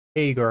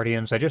Hey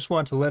Guardians, I just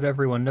want to let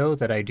everyone know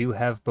that I do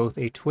have both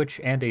a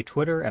Twitch and a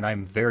Twitter, and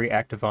I'm very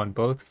active on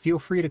both. Feel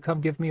free to come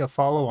give me a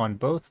follow on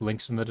both,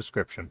 links in the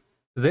description.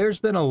 There's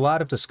been a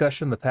lot of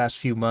discussion the past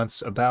few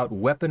months about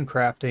weapon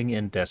crafting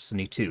in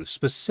Destiny 2,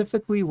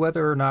 specifically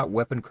whether or not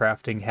weapon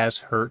crafting has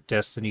hurt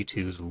Destiny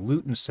 2's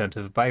loot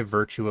incentive by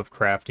virtue of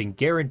crafting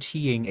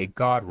guaranteeing a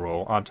god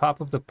roll on top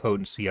of the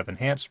potency of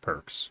enhanced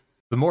perks.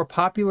 The more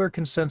popular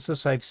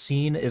consensus I've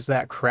seen is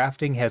that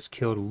crafting has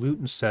killed loot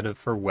incentive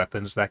for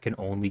weapons that can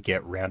only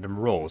get random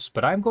rolls,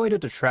 but I'm going to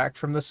detract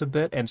from this a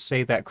bit and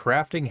say that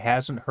crafting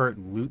hasn't hurt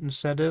loot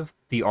incentive,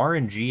 the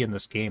RNG in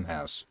this game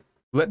has.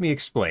 Let me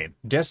explain.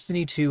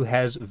 Destiny 2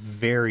 has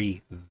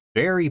very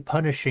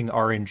punishing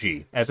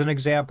RNG. As an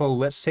example,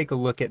 let's take a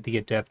look at the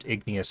Adept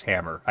Igneous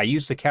Hammer. I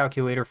used the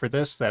calculator for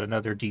this that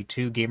another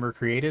D2 gamer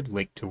created,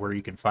 linked to where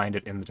you can find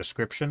it in the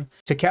description,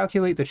 to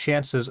calculate the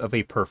chances of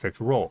a perfect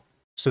roll.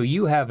 So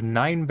you have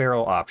 9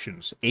 barrel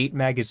options, 8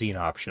 magazine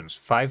options,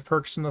 5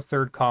 perks in the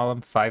third column,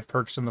 5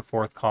 perks in the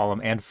fourth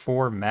column, and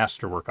 4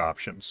 masterwork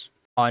options.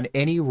 On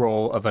any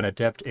roll of an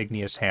Adept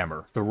Igneous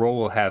Hammer, the roll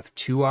will have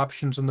 2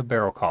 options in the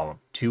barrel column,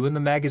 2 in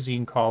the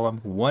magazine column,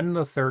 1 in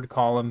the third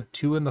column,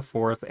 2 in the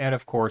fourth, and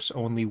of course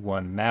only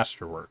 1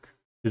 masterwork.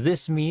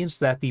 This means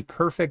that the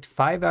perfect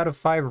 5 out of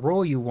 5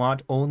 roll you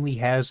want only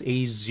has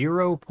a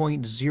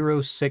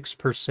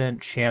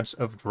 0.06% chance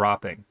of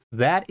dropping.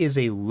 That is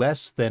a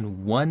less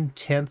than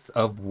 1/10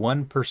 of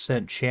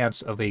 1%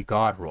 chance of a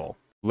god roll.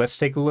 Let's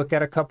take a look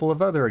at a couple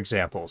of other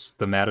examples.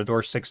 The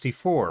Matador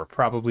 64,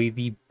 probably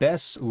the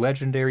best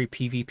legendary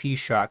PvP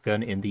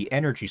shotgun in the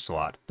energy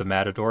slot. The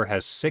Matador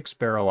has 6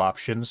 barrel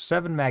options,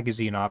 7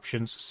 magazine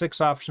options, 6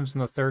 options in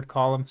the third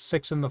column,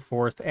 6 in the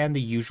fourth, and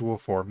the usual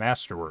 4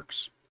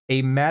 masterworks.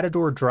 A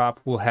Matador drop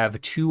will have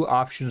 2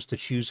 options to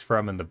choose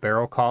from in the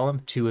barrel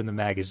column, 2 in the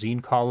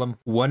magazine column,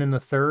 1 in the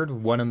third,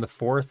 1 in the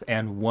fourth,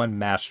 and 1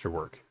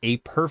 masterwork. A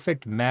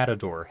perfect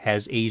Matador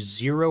has a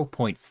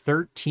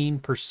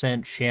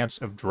 0.13% chance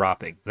of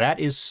dropping. That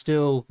is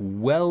still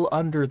well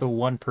under the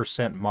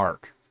 1%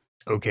 mark.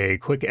 Okay,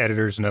 quick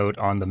editor's note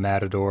on the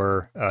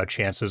Matador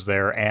chances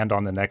there and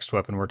on the next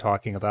weapon we're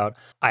talking about.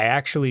 I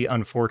actually,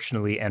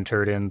 unfortunately,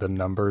 entered in the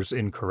numbers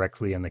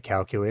incorrectly in the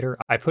calculator.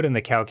 I put in the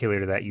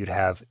calculator that you'd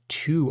have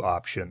 2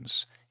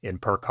 options in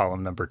perk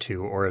column number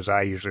 2, or as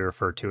I usually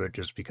refer to it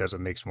just because it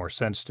makes more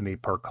sense to me,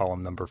 perk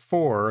column number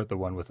 4, the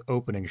one with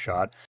opening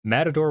shot.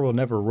 Matador will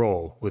never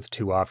roll with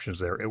 2 options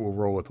there, it will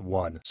roll with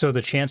 1. So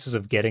the chances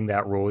of getting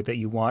that roll that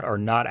you want are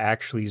not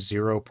actually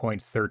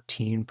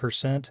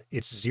 0.13%,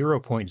 it's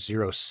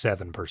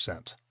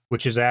 0.07%,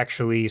 which is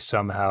actually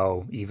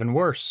somehow even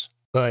worse.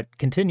 But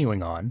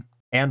continuing on,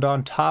 and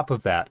on top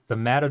of that, the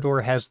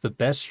Matador has the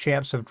best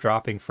chance of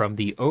dropping from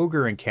the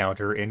Ogre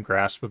encounter in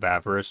Grasp of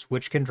Avarice,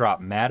 which can drop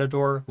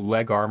Matador,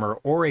 leg armor,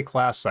 or a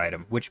class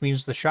item, which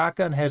means the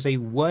shotgun has a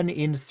 1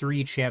 in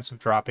 3 chance of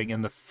dropping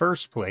in the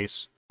first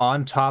place,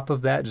 on top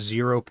of that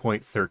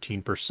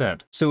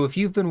 0.13%. So if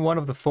you've been one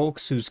of the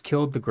folks who's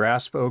killed the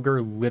Grasp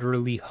Ogre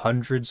literally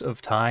hundreds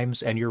of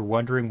times and you're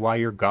wondering why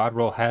your god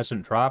roll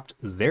hasn't dropped,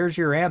 there's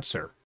your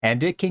answer.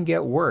 And it can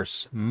get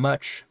worse,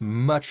 much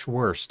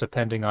worse,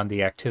 depending on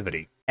the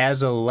activity.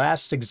 As a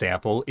last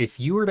example, if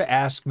you were to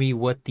ask me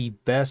what the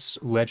best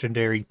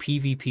legendary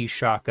PvP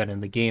shotgun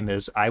in the game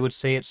is, I would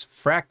say it's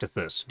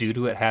Fractithus, due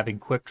to it having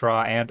quick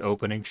draw and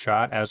opening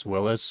shot, as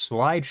well as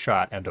slide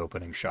shot and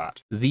opening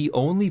shot. The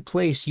only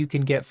place you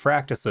can get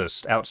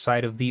Fractithus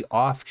outside of the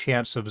off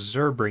chance of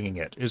Xur bringing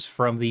it is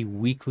from the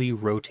weekly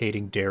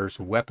rotating Dares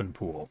weapon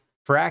pool.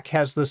 Frac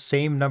has the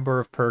same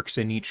number of perks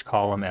in each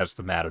column as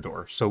the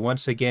Matador, so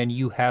once again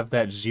you have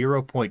that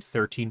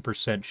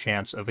 0.13%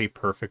 chance of a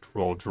perfect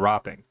roll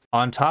dropping.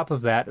 On top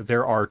of that,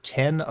 there are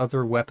 10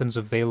 other weapons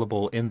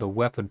available in the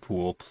weapon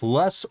pool,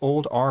 plus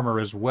old armor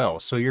as well,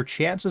 so your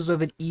chances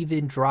of it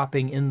even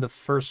dropping in the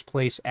first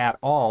place at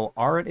all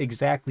aren't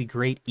exactly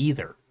great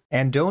either.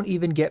 And don't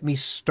even get me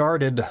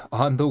started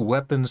on the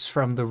weapons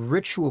from the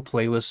Ritual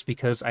playlist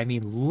because, I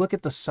mean, look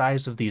at the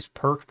size of these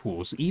perk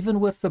pools. Even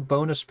with the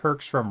bonus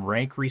perks from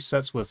rank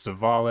resets with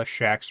Zavala,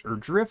 Shax, or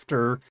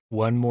Drifter.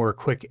 One more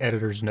quick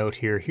editor's note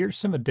here. Here's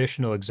some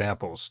additional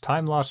examples.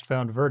 Time Lost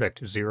Found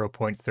Verdict,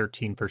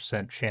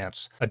 0.13%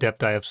 chance.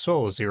 Adepti of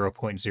Soul,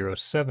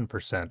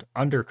 0.07%.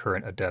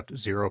 Undercurrent Adept,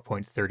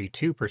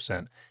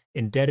 0.32%.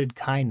 Indebted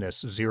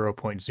Kindness,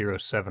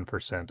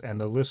 0.07%,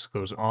 and the list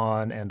goes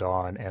on and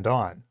on and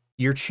on.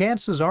 Your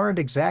chances aren't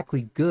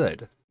exactly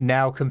good.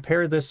 Now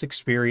compare this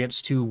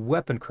experience to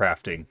weapon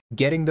crafting.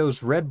 Getting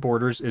those red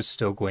borders is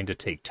still going to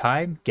take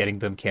time, getting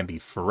them can be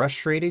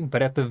frustrating,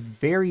 but at the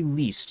very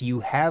least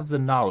you have the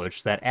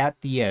knowledge that at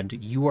the end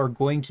you are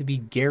going to be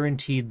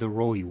guaranteed the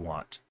roll you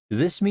want.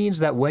 This means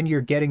that when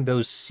you're getting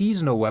those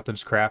seasonal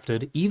weapons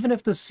crafted, even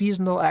if the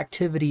seasonal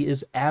activity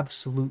is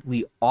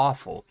absolutely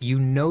awful, you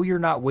know you're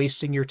not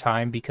wasting your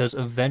time because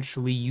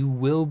eventually you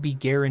will be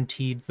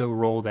guaranteed the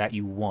roll that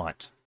you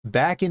want.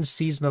 Back in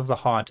Season of the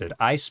Haunted,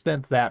 I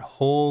spent that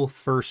whole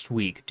first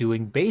week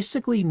doing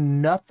basically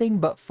nothing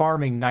but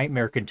farming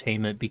Nightmare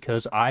Containment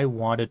because I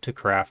wanted to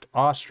craft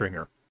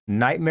Austringer.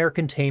 Nightmare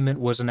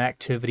containment was an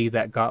activity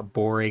that got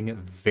boring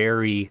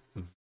very,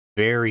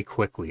 very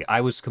quickly.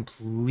 I was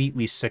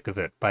completely sick of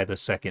it by the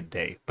second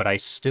day, but I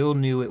still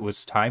knew it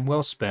was time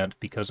well spent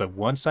because of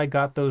once I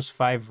got those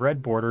 5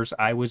 red borders,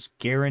 I was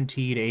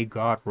guaranteed a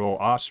god roll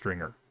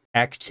Austringer.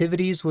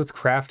 Activities with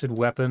crafted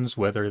weapons,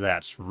 whether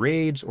that's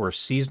raids or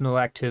seasonal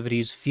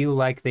activities, feel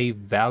like they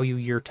value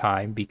your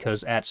time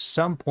because at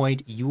some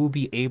point you will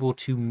be able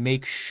to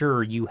make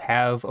sure you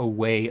have a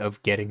way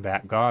of getting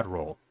that god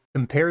roll.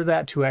 Compare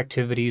that to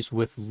activities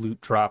with loot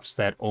drops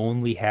that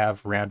only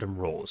have random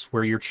rolls,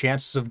 where your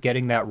chances of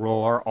getting that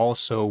roll are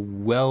also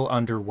well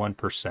under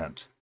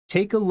 1%.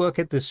 Take a look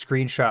at this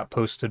screenshot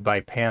posted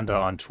by Panda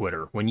on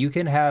Twitter. When you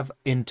can have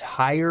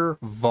entire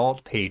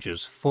vault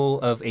pages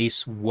full of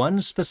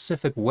one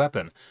specific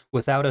weapon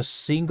without a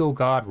single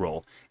god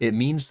roll, it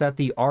means that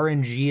the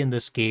RNG in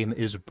this game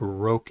is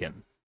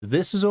broken.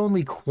 This is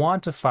only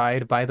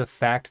quantified by the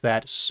fact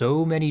that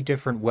so many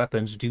different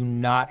weapons do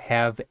not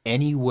have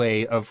any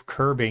way of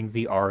curbing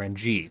the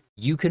RNG.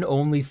 You can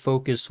only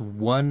focus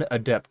one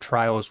Adept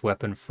Trials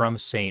weapon from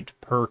Saint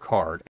per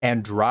card,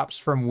 and drops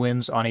from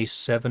wins on a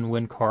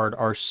 7-win card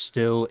are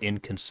still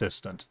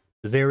inconsistent.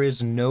 There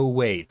is no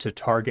way to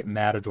target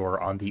Matador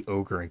on the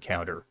Ogre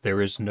encounter.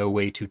 There is no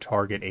way to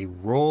target a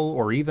roll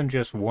or even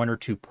just 1 or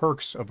 2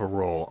 perks of a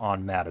roll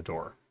on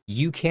Matador.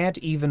 You can't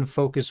even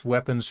focus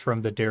weapons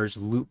from the Dare's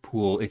loot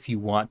pool if you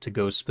want to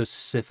go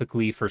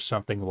specifically for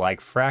something like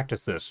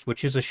Fractithist,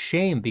 which is a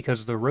shame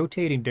because the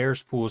rotating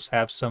Dare's pools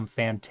have some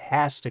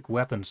fantastic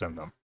weapons in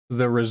them.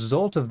 The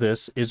result of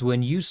this is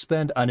when you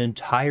spend an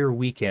entire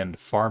weekend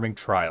farming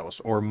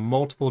trials or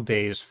multiple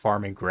days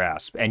farming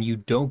grasp and you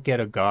don't get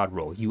a god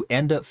roll, you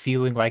end up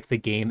feeling like the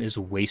game is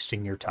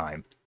wasting your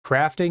time.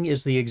 Crafting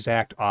is the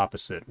exact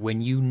opposite.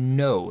 When you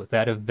know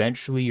that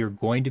eventually you're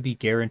going to be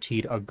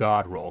guaranteed a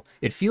god roll,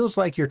 it feels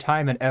like your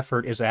time and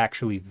effort is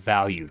actually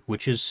valued,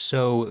 which is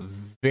so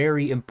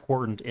very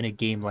important in a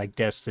game like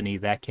Destiny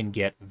that can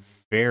get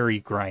very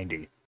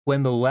grindy.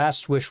 When the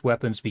Last Wish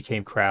weapons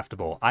became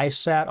craftable, I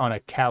sat on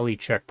a Cali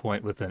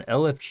checkpoint with an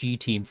LFG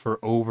team for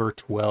over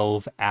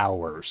 12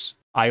 hours.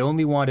 I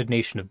only wanted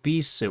Nation of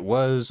Beasts. It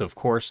was, of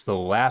course, the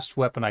last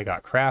weapon I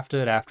got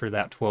crafted after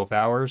that 12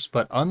 hours,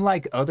 but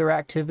unlike other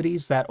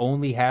activities that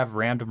only have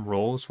random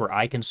rolls where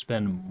I can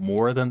spend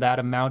more than that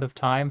amount of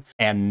time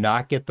and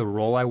not get the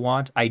roll I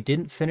want, I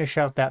didn't finish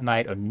out that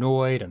night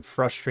annoyed and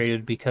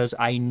frustrated because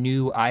I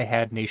knew I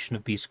had Nation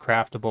of Beasts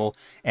craftable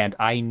and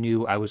I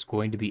knew I was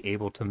going to be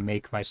able to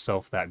make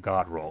myself that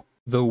god roll.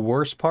 The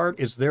worst part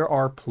is there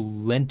are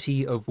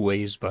plenty of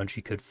ways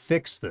Bungie could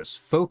fix this.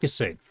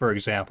 Focusing, for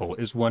example,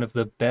 is one of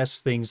the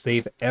best things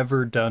they've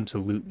ever done to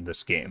loot in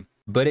this game.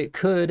 But it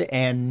could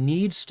and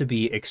needs to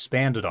be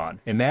expanded on.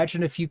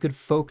 Imagine if you could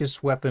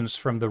focus weapons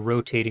from the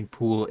rotating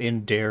pool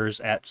in Dares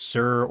at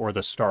Xur or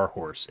the Star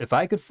Horse. If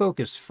I could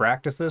focus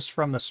Fractithus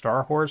from the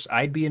Star Horse,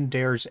 I'd be in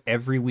Dares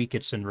every week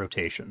it's in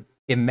rotation.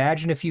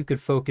 Imagine if you could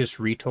focus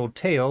Retold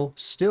Tale,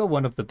 still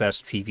one of the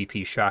best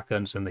PvP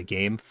shotguns in the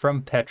game,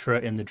 from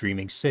Petra in the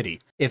Dreaming City.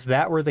 If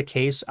that were the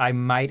case, I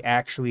might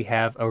actually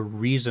have a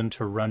reason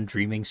to run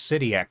Dreaming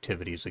City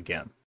activities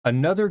again.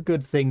 Another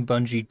good thing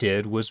Bungie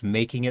did was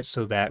making it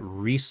so that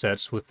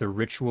resets with the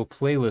ritual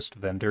playlist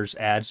vendors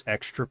adds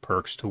extra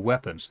perks to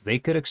weapons. They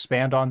could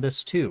expand on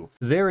this too.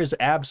 There is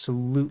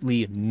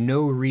absolutely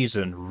no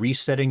reason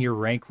resetting your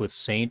rank with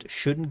Saint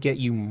shouldn't get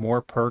you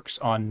more perks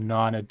on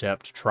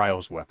non-adept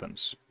trials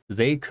weapons.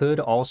 They could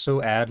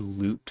also add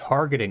loot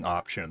targeting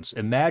options.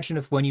 Imagine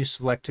if when you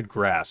selected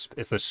Grasp,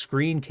 if a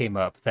screen came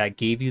up that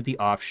gave you the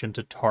option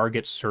to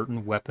target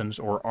certain weapons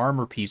or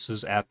armor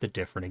pieces at the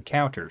different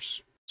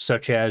encounters.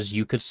 Such as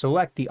you could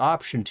select the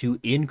option to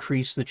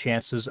increase the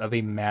chances of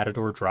a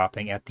Matador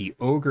dropping at the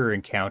Ogre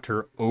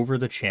encounter over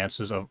the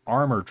chances of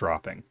armor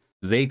dropping.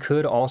 They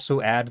could also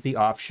add the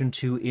option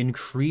to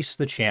increase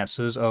the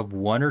chances of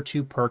 1 or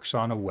 2 perks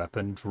on a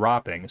weapon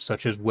dropping,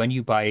 such as when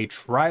you buy a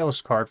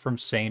Trials card from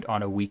Saint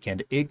on a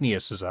weekend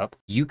Igneous is up,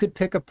 you could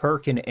pick a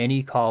perk in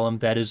any column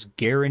that is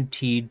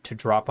guaranteed to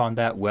drop on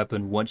that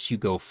weapon once you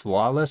go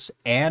flawless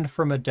and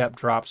from adept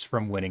drops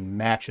from winning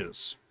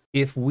matches.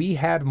 If we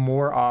had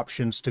more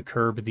options to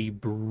curb the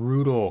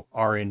brutal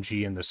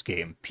RNG in this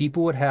game,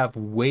 people would have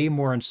way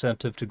more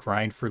incentive to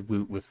grind for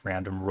loot with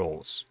random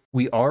rolls.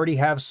 We already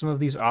have some of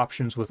these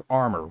options with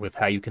armor, with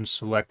how you can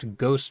select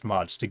ghost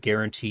mods to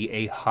guarantee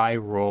a high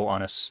roll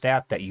on a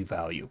stat that you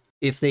value.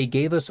 If they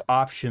gave us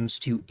options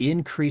to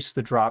increase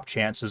the drop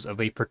chances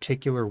of a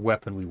particular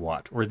weapon we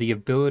want, or the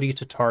ability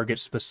to target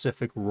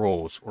specific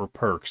rolls or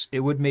perks, it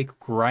would make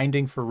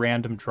grinding for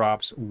random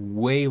drops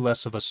way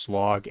less of a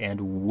slog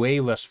and way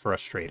less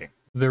frustrating.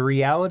 The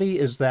reality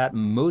is that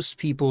most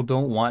people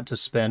don't want to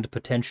spend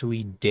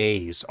potentially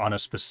days on a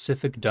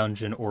specific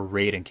dungeon or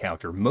raid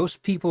encounter.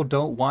 Most people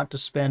don't want to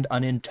spend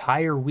an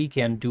entire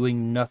weekend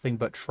doing nothing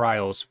but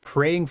trials,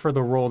 praying for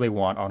the roll they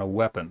want on a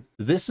weapon.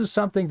 This is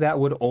something that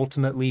would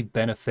ultimately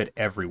benefit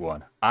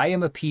everyone. I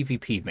am a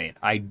PvP main.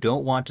 I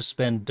don't want to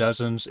spend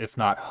dozens, if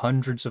not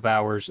hundreds of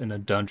hours in a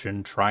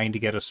dungeon trying to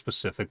get a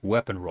specific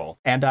weapon roll.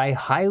 And I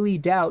highly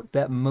doubt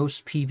that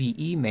most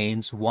PvE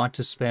mains want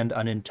to spend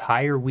an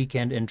entire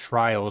weekend in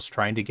trials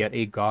trying to get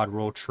a god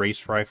roll,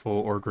 trace rifle,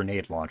 or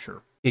grenade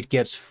launcher. It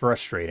gets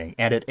frustrating,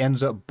 and it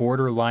ends up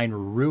borderline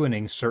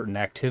ruining certain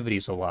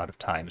activities a lot of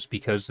times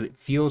because it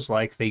feels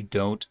like they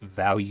don't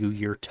value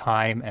your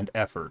time and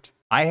effort.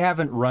 I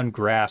haven't run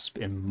Grasp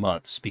in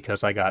months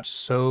because I got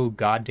so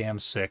goddamn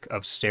sick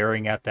of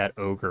staring at that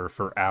ogre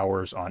for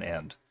hours on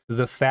end.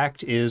 The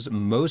fact is,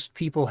 most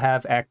people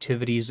have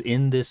activities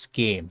in this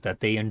game that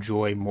they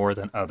enjoy more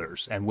than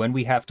others, and when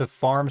we have to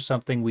farm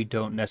something we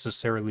don't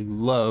necessarily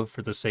love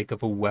for the sake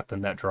of a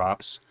weapon that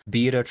drops,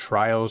 be it a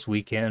trials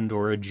weekend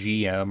or a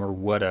GM or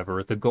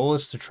whatever, the goal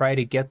is to try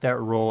to get that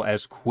roll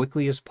as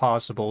quickly as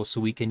possible so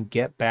we can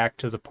get back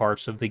to the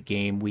parts of the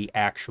game we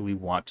actually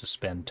want to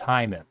spend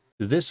time in.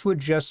 This would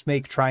just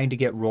make trying to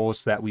get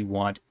rolls that we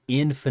want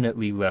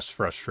infinitely less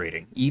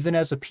frustrating. Even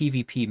as a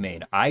PvP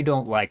main, I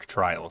don't like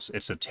trials.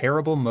 It's a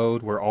terrible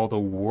mode where all the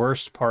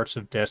worst parts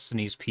of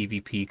Destiny's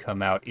PvP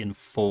come out in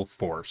full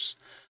force.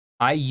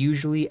 I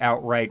usually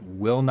outright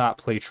will not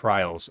play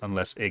trials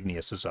unless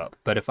Igneous is up,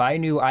 but if I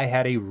knew I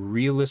had a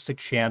realistic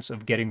chance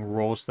of getting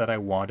rolls that I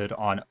wanted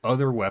on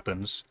other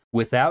weapons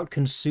without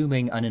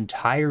consuming an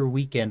entire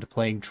weekend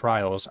playing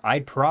trials,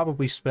 I'd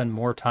probably spend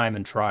more time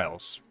in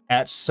trials.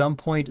 At some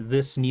point,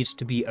 this needs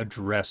to be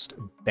addressed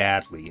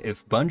badly.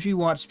 If Bungie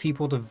wants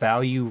people to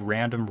value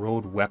random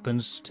rolled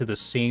weapons to the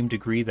same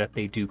degree that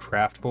they do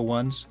craftable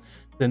ones,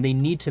 then they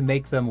need to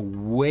make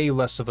them way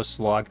less of a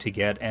slog to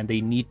get, and they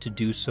need to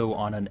do so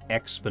on an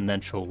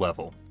exponential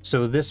level.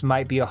 So this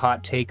might be a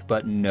hot take,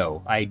 but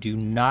no, I do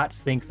not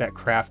think that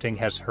crafting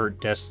has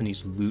hurt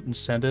Destiny's loot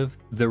incentive.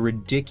 The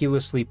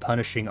ridiculously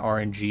punishing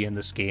RNG in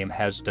this game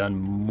has done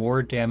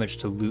more damage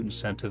to loot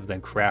incentive than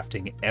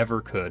crafting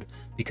ever could,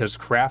 because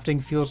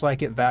crafting feels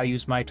like it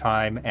values my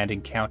time and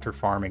encounter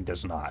farming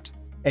does not.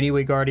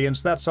 Anyway,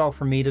 Guardians, that's all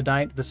from me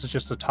tonight. This is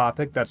just a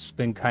topic that's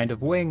been kind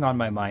of weighing on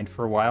my mind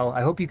for a while.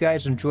 I hope you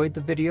guys enjoyed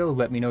the video.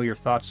 Let me know your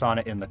thoughts on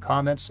it in the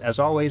comments. As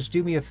always,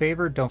 do me a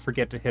favor, don't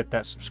forget to hit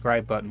that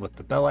subscribe button with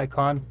the bell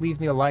icon, leave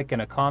me a like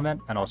and a comment,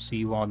 and I'll see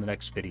you all in the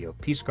next video.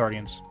 Peace,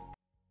 Guardians.